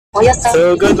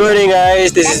So good morning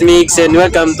guys, this is Mix and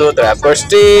welcome to the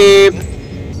first trip.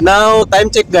 Now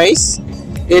time check guys,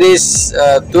 it is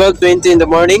 12:20 in the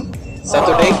morning,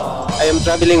 Saturday. I am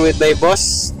traveling with my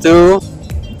boss to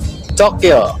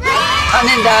Tokyo.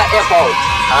 Haneda Airport.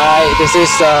 Hi, this is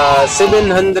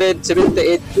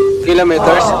 778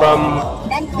 kilometers from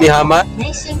Mihama.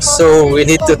 So we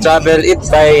need to travel it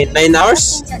by 9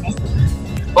 hours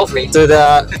Hopefully. to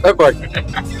the airport.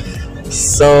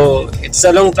 So it's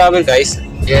a long travel guys.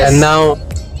 Yes. And now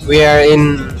we are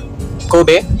in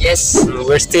Kobe. Yes.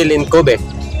 We're still in Kobe.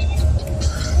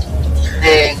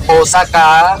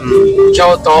 Osaka,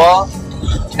 Kyoto,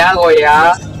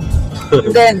 Nagoya,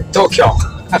 then Tokyo.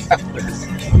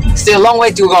 Still a long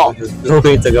way to go. Long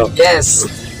way to go. Yes.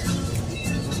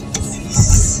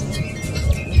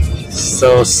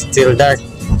 So still dark.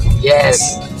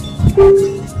 Yes.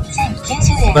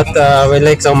 But we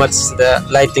like so much the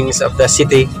lightings of the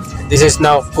city. This is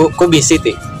now Kobe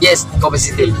City. Yes, Kobe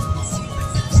City.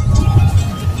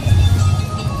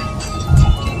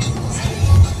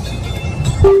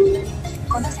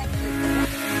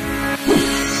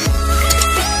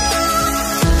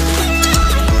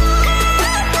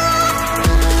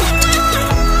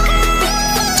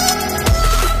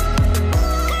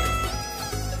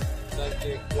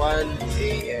 Like 1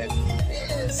 a.m.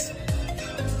 Yes.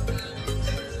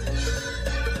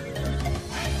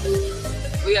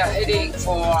 We are heading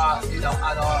for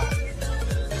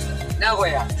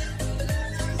Nagoya.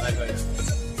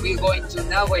 We're going to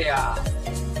Nagoya.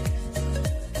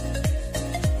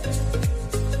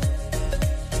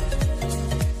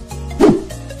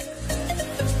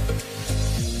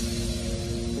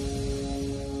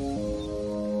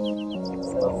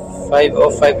 So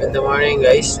 5:05 in the morning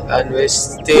guys, and we're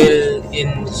still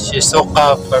in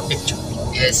Shizuoka Prefecture.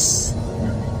 Yes.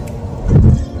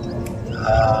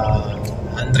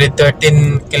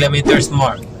 113 kilometers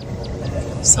more.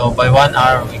 So by 1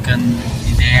 hour we can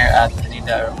be there at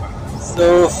Haneda Airport.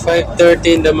 So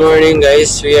 5:30 in the morning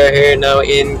guys, we are here now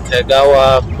in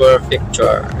Kagawa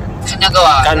Prefecture.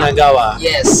 Kanagawa.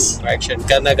 Yes. Correction,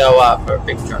 Kanagawa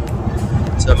Prefecture.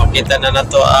 So makita na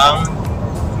nato ang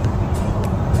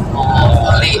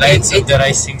Only lights of 80, the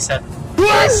rising sun.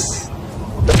 yes.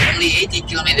 Only 80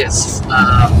 kilometers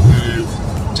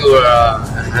to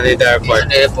Haneda Airport.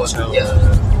 Haneda Airport. So Yeah.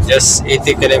 just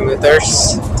 80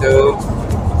 kilometers to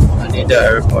Haneda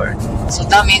Airport. So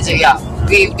that means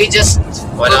we just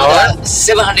 1 go hour?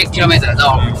 700 kilometers.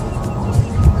 No,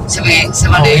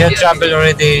 700. We have traveled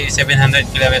already 700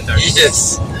 kilometers.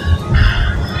 Yes.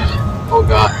 Oh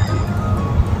God.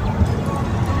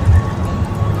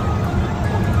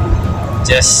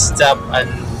 Just stop and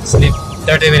sleep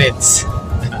 30 minutes.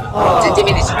 20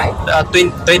 minutes, right?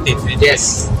 20.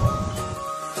 Yes.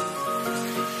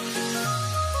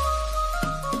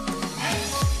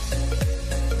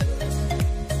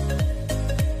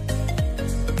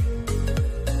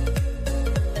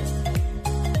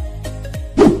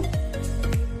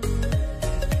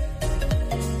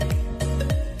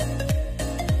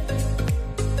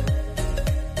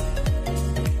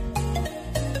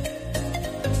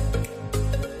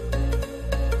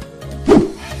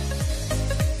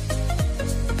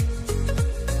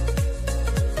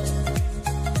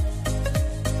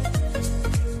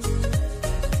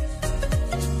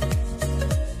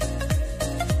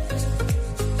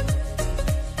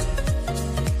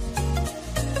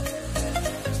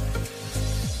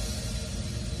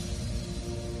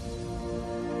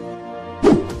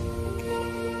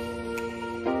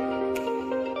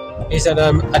 He's an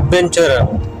adventurer.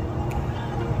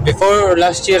 Before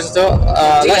last year, so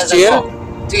Two last years year, ago.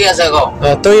 2 years ago.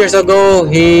 2 years ago,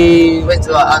 he Went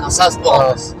to South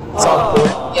Pole. South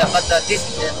Pole. Yeah, but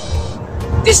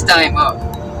this time,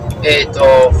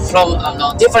 from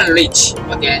different reach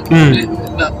again,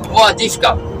 more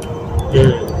difficult.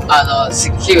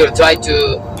 He will try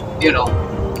to,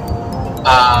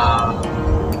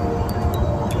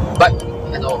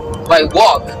 by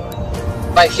walk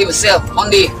by himself,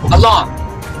 only alone.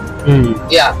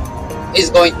 Yeah, he's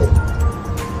going.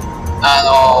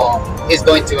 He's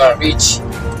going to reach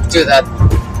to that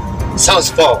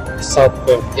South Pole. South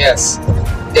Pole. Yes,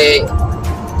 the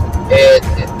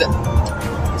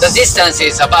distance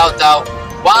is about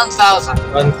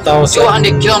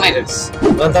 1,200 kilometers.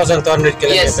 1,200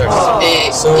 kilometers.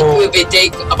 Yes, So it will be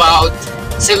take about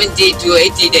 70 to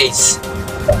 80 days.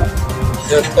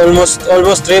 almost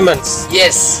 3 months.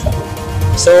 Yes,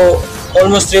 So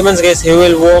almost 3 months, guys. He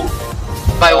will walk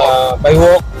by walk. by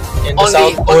walk in the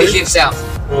South Pole Only himself.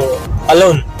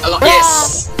 alone. Alone.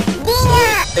 Yes.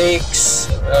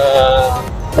 Takes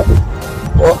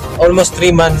almost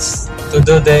 3 months to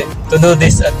do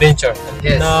this adventure.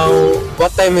 Yes. Now,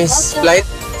 what time is flight?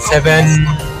 7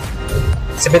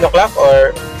 o'clock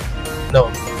or no?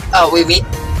 We meet.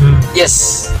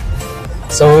 Yes.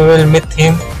 So we will meet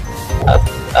him at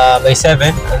by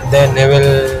 7, and then he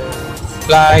will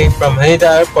fly from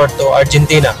Haneda Airport to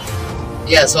Argentina.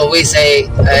 Yeah. So we say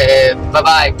bye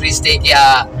bye. Please take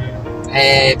care.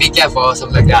 Be careful.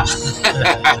 Something like that.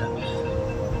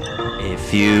 A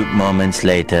few moments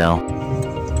later.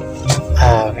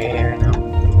 Okay, here now.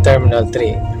 Terminal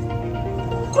 3.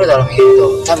 これだろ見る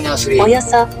とターミナル3。およ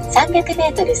そ300メ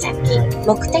ートル先、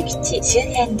目的地周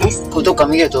辺です。これどっか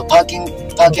見るとパーキング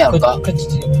あるか？こっ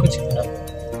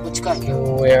ちか。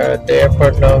We are at the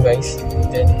airport now, guys.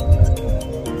 Then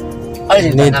あれ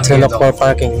で need 何 to 見る look と。 for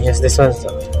parking. Yes, this one's the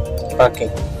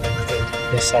parking.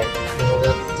 This side. こう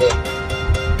やって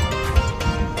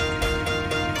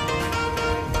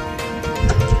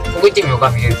ここ行ってみようか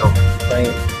見ると。Right.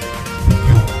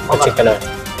 Check it out.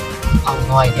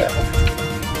 No idea.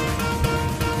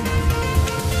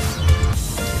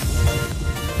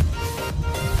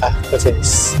 What's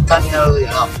this? ターミナル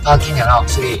やな。パーキングやな。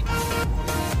3。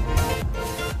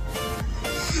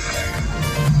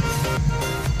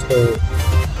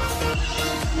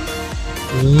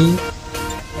2 E.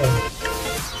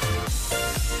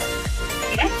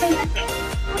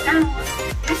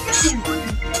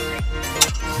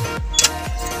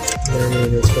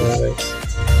 This one, guys.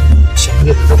 一緒に見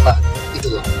るとどっか行く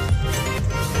ぞ。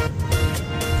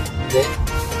で、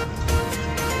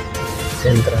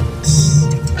Entrance.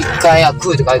 1階は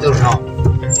空って書いてあるな。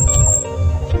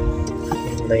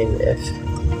 9F.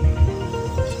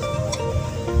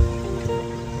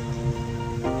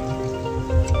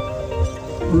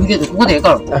 見ててここでええか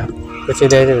ら。こっち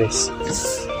大丈夫です。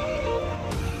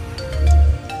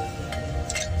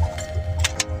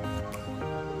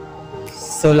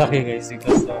So lucky, guys,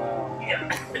 because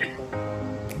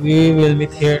we will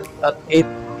meet here at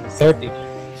 8:30.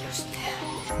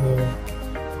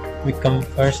 We come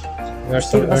first. We are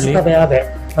so early. Abe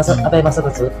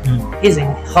Masatatsu. He's in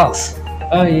house.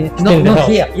 Oh, yeah. Not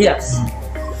here. Yes.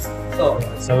 So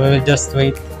we will just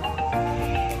wait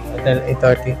until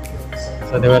 8:30.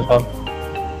 So they will come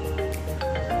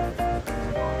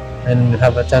and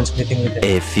have a chance meeting with them.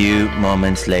 A few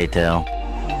moments later.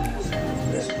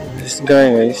 This guy,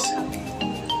 guys.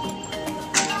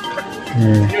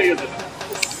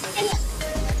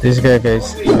 This guy,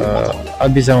 guys.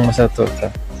 Abe Masatatsu.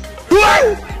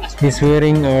 He's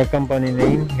wearing our company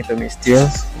name, Hitomi Steel,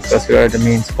 because we are the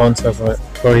main sponsor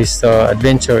for his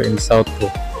adventure in South Pole.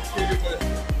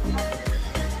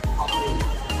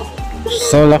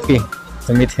 So lucky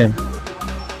to meet him.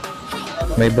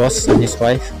 My boss and his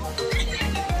wife.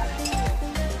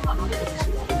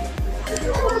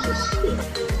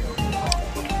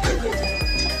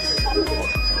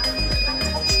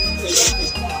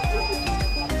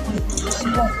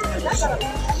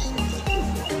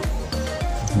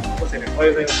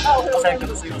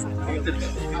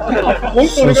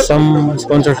 So some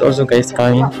sponsors also, guys,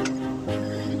 coming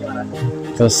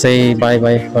to say bye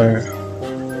bye for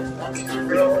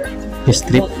his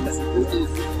trip.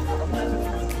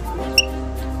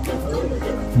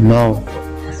 No,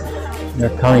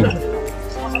 they're coming.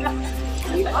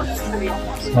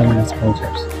 Some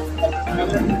sponsors.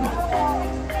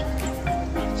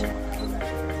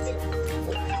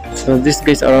 So these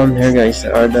guys around here, guys,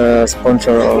 are the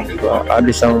sponsor of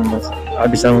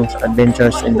Abe-san's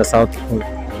adventures in the South Pole.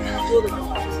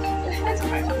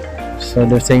 So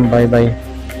they're saying bye bye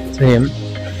to him.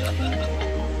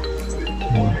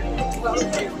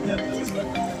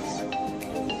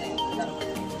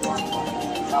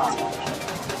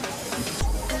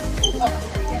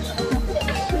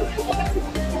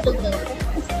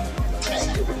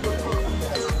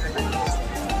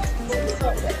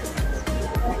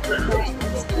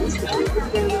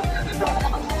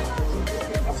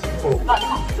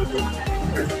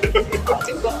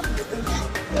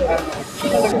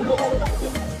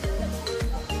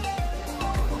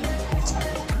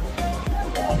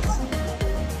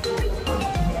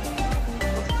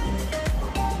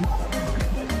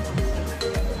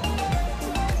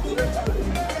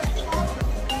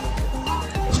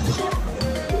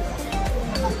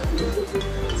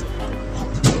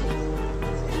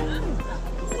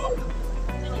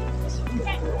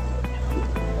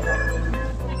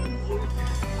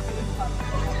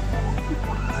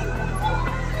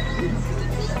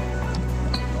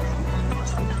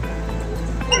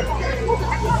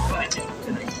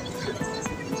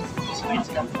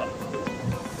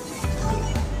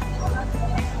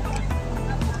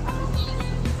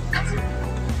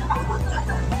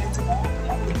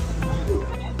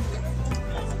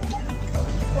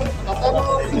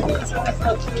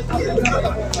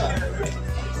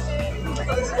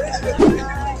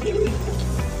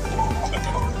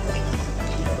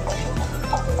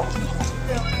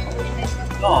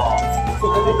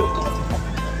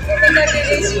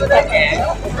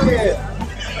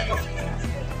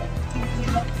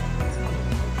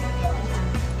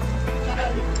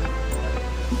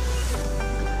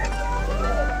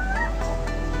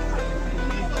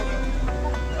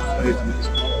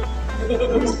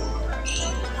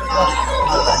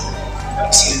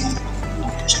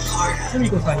 すみ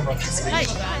こさんいます。はい。い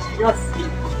きます。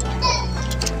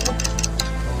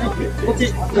こっ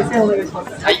ち、目線お願いしま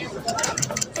す。はい。はい、あ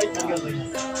りがとうございま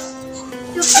す。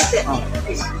気をつけて。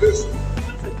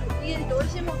家で美味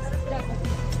しいもの食べて。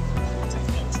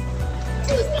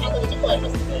そうですね、あと20個ありま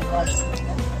すね。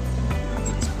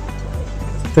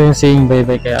Ito yung saying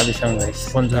bye-bye kay Abby Shang guys.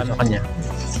 Sponsor sa kanya.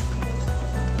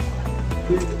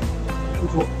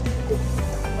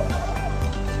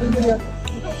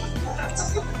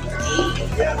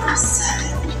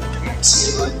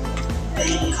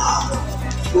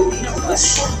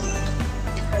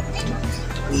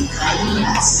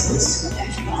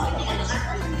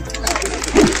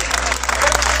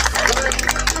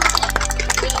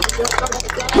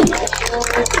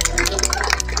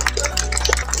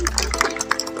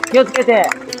 Quédate.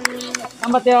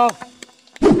 頑張ってよ。